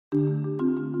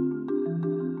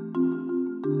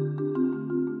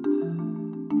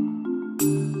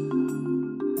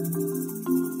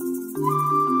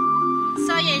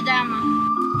eLLAMA.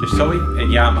 Yo soy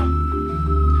eLLAMA.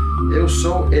 Eu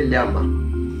sou eLLAMA.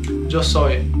 Yo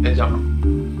soy eLLAMA.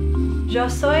 Yo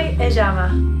soy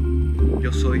eLLAMA.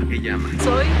 Yo soy eLLAMA.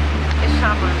 Soy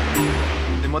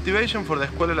eLLAMA. The motivation for the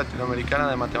Escuela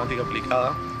Latinoamericana de Matemática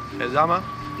Aplicada, eLLAMA,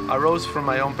 arose from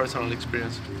my own personal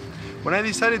experience. When I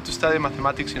decided to study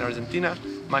mathematics in Argentina,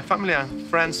 my family and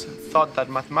friends thought that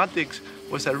mathematics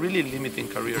was a really limiting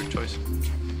career choice.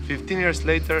 15 years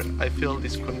later, I feel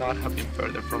this could not have been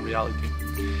further from reality.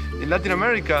 In Latin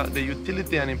America, the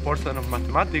utility and importance of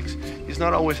mathematics is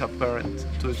not always apparent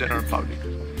to the general public.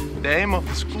 The aim of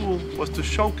the school was to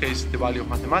showcase the value of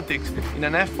mathematics in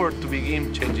an effort to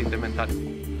begin changing the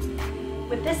mentality.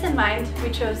 With this in mind, we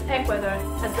chose Ecuador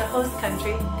as the host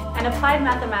country and applied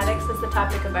mathematics as the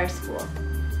topic of our school.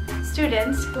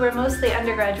 Students, who were mostly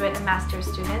undergraduate and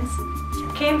master's students,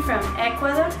 came from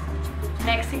Ecuador,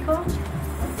 Mexico,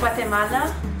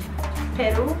 Guatemala,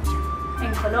 Peru,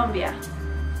 and Colombia,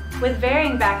 with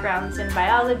varying backgrounds in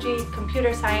biology,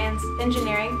 computer science,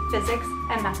 engineering, physics,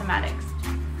 and mathematics.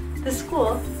 The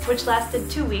school, which lasted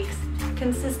 2 weeks,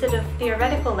 consisted of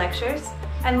theoretical lectures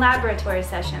and laboratory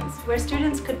sessions where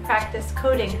students could practice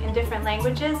coding in different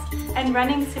languages and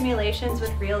running simulations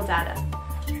with real data.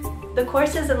 The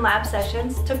courses and lab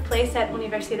sessions took place at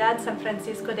Universidad San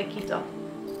Francisco de Quito.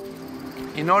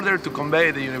 In order to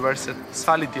convey the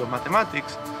universality of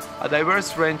mathematics, a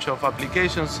diverse range of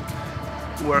applications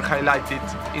were highlighted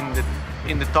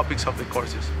in the topics of the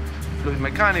courses: fluid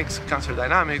mechanics, cancer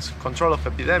dynamics, control of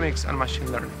epidemics, and machine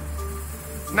learning.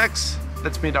 Next,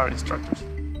 let's meet our instructors.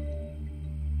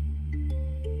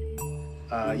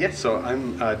 Yes, so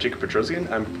I'm Jacob Petrosian.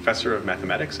 I'm a professor of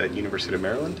mathematics at University of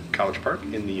Maryland, College Park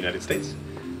in the United States.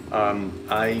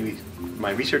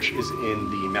 My research is in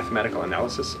the mathematical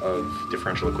analysis of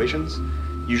differential equations,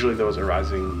 usually those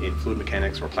arising in fluid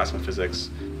mechanics or plasma physics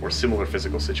or similar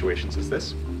physical situations as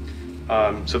this.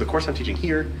 So the course I'm teaching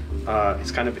here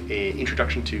is kind of an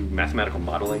introduction to mathematical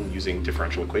modeling using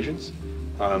differential equations.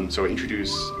 So I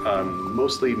introduce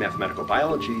mostly mathematical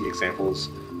biology examples,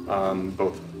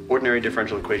 both ordinary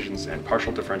differential equations and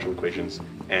partial differential equations,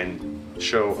 and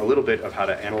show a little bit of how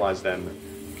to analyze them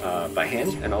by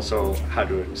hand and also how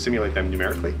to simulate them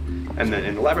numerically. And then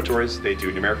in the laboratories, they do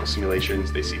numerical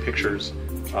simulations, they see pictures,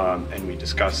 and we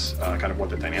discuss kind of what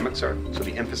the dynamics are. So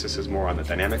the emphasis is more on the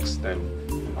dynamics than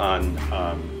on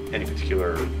any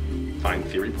particular fine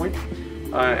theory point.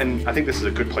 And I think this is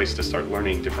a good place to start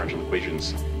learning differential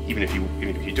equations, even if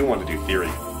you do want to do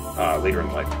theory later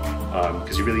in life,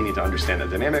 because you really need to understand the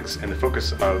dynamics, and the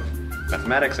focus of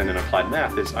mathematics and in applied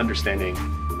math is understanding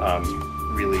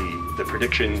really the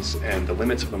predictions and the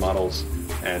limits of the models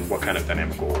and what kind of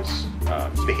dynamical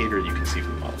behavior you can see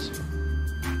from the models.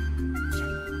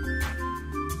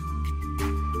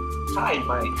 Hi,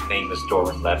 my name is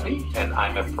Doran Levy, and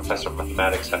I'm a professor of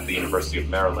mathematics at the University of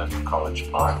Maryland,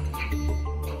 College Park.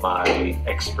 My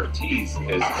expertise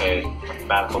is in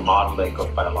mathematical modeling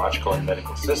of biological and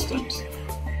medical systems.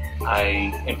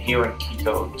 I am here in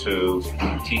Quito to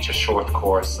teach a short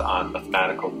course on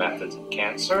mathematical methods in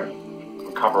cancer.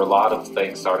 We cover a lot of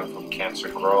things starting from cancer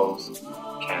growth,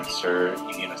 cancer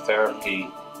immunotherapy,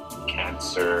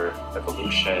 cancer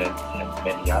evolution, and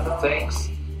many other things.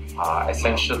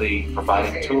 Essentially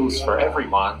providing tools for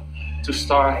everyone to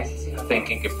start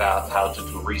thinking about how to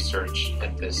do research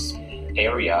in this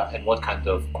area and what kind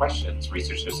of questions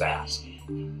researchers ask.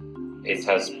 It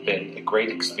has been a great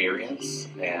experience,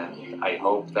 and I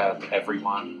hope that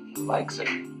everyone likes it.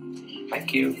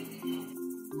 Thank you.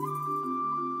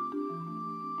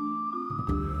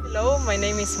 Hello, my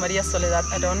name is Maria Soledad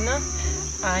Arona.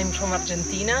 I'm from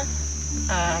Argentina,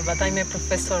 but I'm a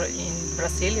professor in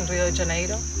Brazil, in Rio de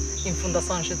Janeiro, in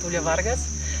Fundación Getúlio Vargas.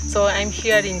 So I'm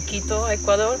here in Quito,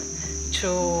 Ecuador, to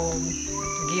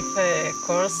give a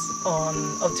course on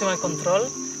optimal control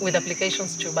with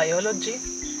applications to biology.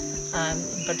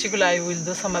 In particular, I will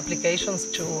do some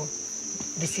applications to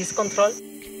disease control.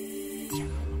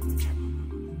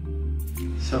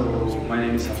 So, my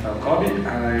name is Rafael Kobe.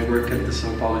 I work at the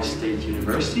São Paulo State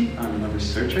University. I'm a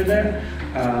researcher there.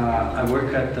 I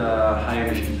work at the High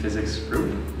Energy Physics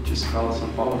Group, which is called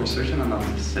São Paulo Research and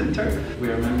Analysis Center. We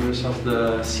are members of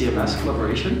the CMS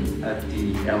collaboration at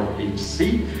the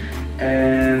LHC.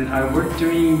 And I work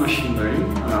doing machine learning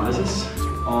analysis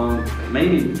on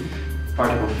mainly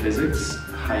particle physics,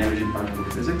 high energy particle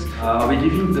physics. I'll be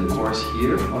giving the course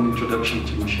here on Introduction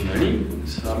to Machine Learning.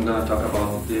 So I'm going to talk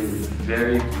about the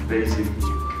very basic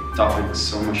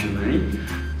topics on machine learning.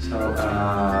 So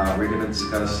we're going to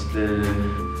discuss the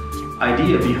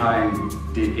idea behind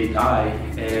the AI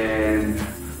and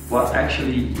what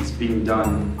actually is being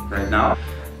done right now.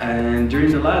 And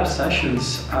during the lab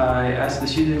sessions, I asked the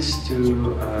students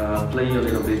to play a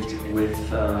little bit with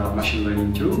machine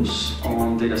learning tools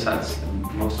on data sets.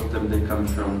 Most of them, they come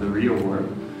from the real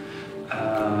world,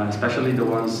 especially the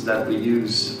ones that we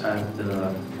use at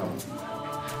the,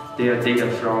 they are data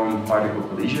from particle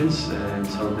collisions, and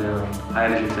so they're high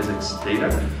energy physics data.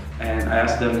 And I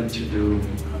asked them to do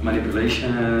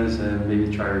manipulations and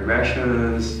maybe try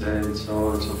regressions and so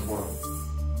on and so forth.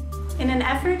 In an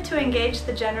effort to engage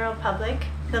the general public,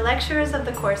 the lecturers of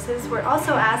the courses were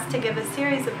also asked to give a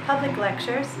series of public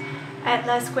lectures at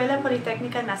La Escuela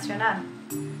Politécnica Nacional.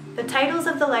 The titles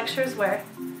of the lectures were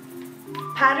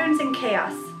Patterns in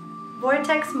Chaos,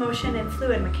 Vortex Motion in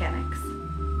Fluid Mechanics,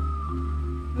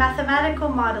 Mathematical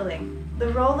Modeling, the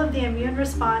Role of the Immune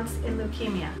Response in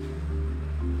Leukemia,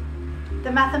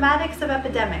 The Mathematics of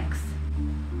Epidemics,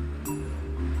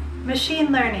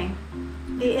 Machine Learning,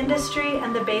 the Industry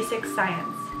and the Basic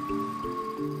Science.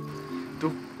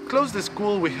 To close the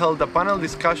school, we held a panel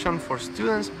discussion for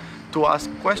students to ask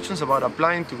questions about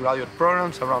applying to graduate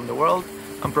programs around the world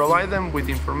and provide them with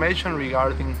information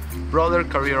regarding broader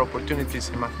career opportunities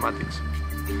in mathematics.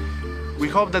 We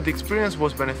hope that the experience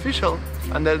was beneficial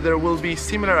and that there will be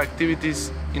similar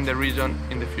activities in the region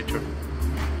in the future.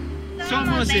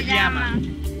 Somos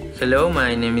eLLAMA. Hello,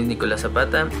 my name is Nicolás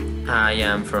Zapata. I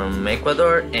am from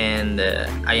Ecuador and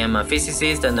I am a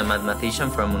physicist and a mathematician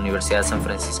from Universidad San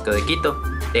Francisco de Quito,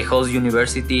 the host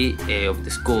university of the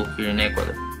school here in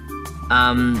Ecuador.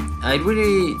 I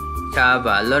really have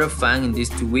a lot of fun in these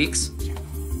 2 weeks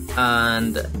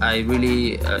and I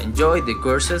really enjoyed the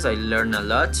courses. I learned a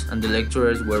lot and the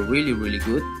lecturers were really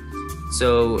good.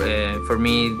 So for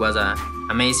me it was an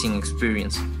amazing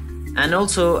experience. And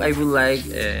also I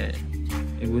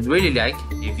would really like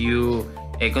if you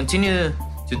continue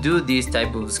to do these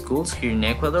type of schools here in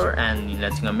Ecuador and in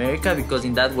Latin America, because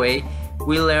in that way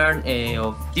we learn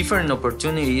of different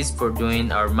opportunities for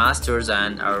doing our masters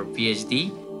and our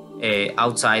PhD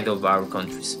outside of our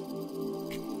countries.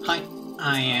 Hi,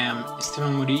 I am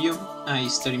Esteban Murillo. I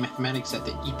study mathematics at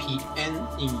the EPN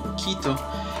in Quito.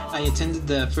 I attended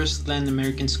the first Latin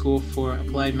American School for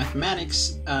Applied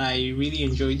Mathematics. I really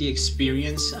enjoyed the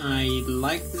experience. I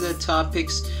liked the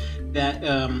topics that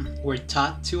were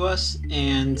taught to us,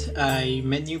 and I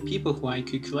met new people who I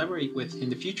could collaborate with in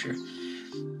the future.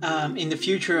 In the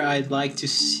future, I'd like to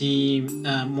see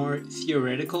more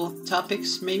theoretical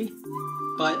topics maybe,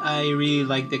 but I really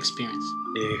liked the experience.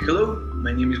 Hello,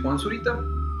 my name is Juan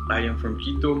Zurita. I am from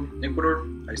Quito, Ecuador.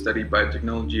 I study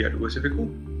biotechnology at USFQ,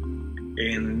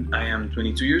 and I am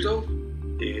 22 years old.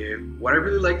 What I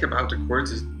really liked about the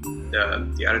course is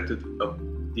the attitude of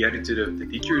the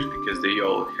teachers, because they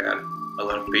all had a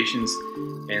lot of patience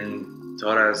and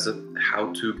taught us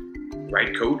how to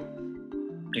write code.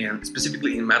 And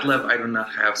specifically in MATLAB, I do not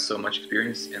have so much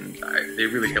experience, and they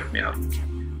really helped me out.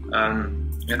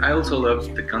 And I also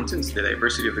love the contents, the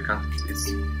diversity of the contents.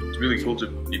 It's really cool to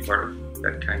be part of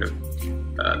that kind of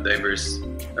diverse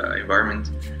environment.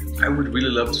 I would really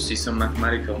love to see some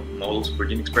mathematical models for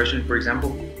gene expression, for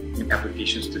example, in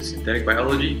applications to synthetic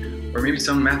biology, or maybe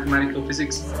some mathematical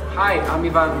physics. Hi, I'm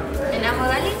Ivan. And I'm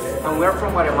Odalis. And we're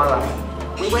from Guatemala.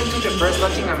 We went to the first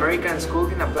Latin American school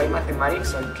in applied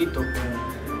mathematics at Quito.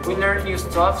 We learned new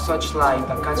stuff such like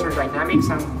cancer dynamics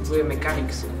and fluid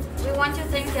mechanics. We want to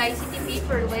thank the ICTP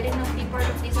for letting us be part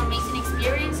of this amazing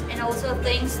experience, and also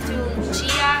thanks to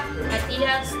Chia,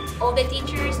 Matias, all the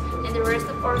teachers, and the rest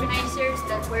of organizers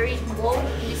that were involved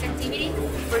in this activity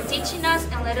for teaching us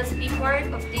and let us be part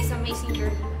of this amazing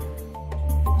journey.